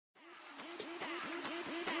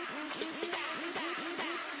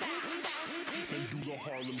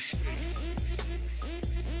Harlem Shake.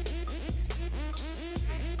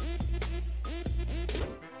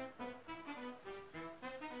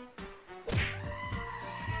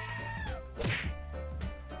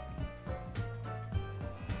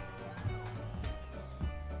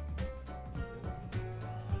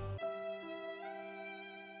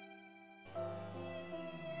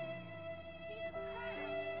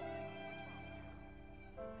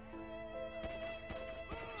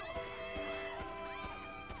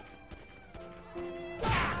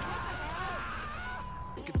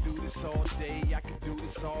 All day, I could do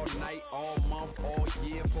this all night, all month, all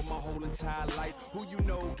year, for my whole entire life. Who you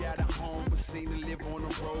know got a home but seem to live on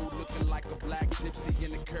the road, looking like a black gypsy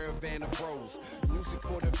in a caravan of bros. Music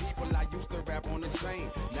for the people, I used to rap on the train.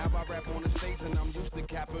 Now I rap on the stage and I'm used to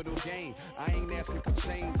capital gain. I ain't asking for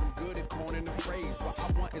change, I'm good at coining the phrase. What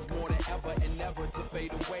I want is more than ever and never to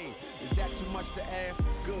fade away. Is that too much to ask?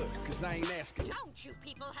 Good, cause I ain't asking. Don't you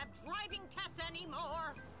people have driving tests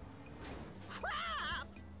anymore? Crap!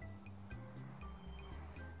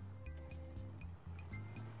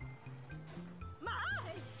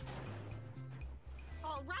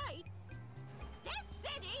 All right, this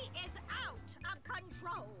city is out of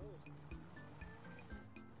control.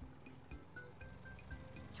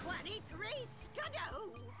 23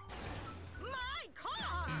 Skidoo! My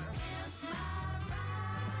car!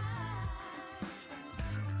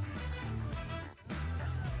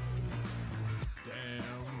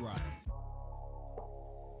 Damn right.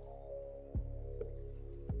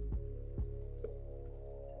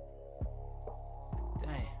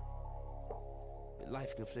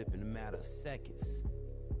 Life can flip in a matter of seconds.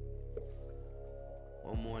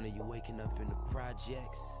 One morning you waking up in the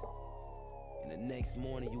projects, and the next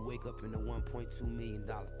morning you wake up in a $1.2 million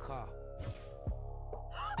car.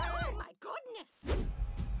 Oh my goodness!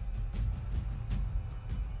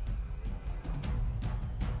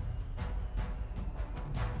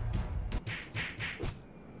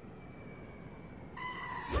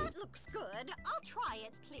 That looks good. I'll try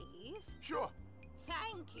it, please. Sure.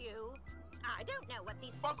 Thank you. I don't know what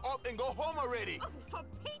these... Fuck off and go home already! Oh, for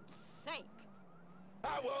Pete's sake!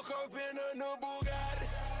 I woke up in a new Bugatti.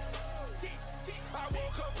 I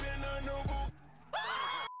woke up in a new Bugatti.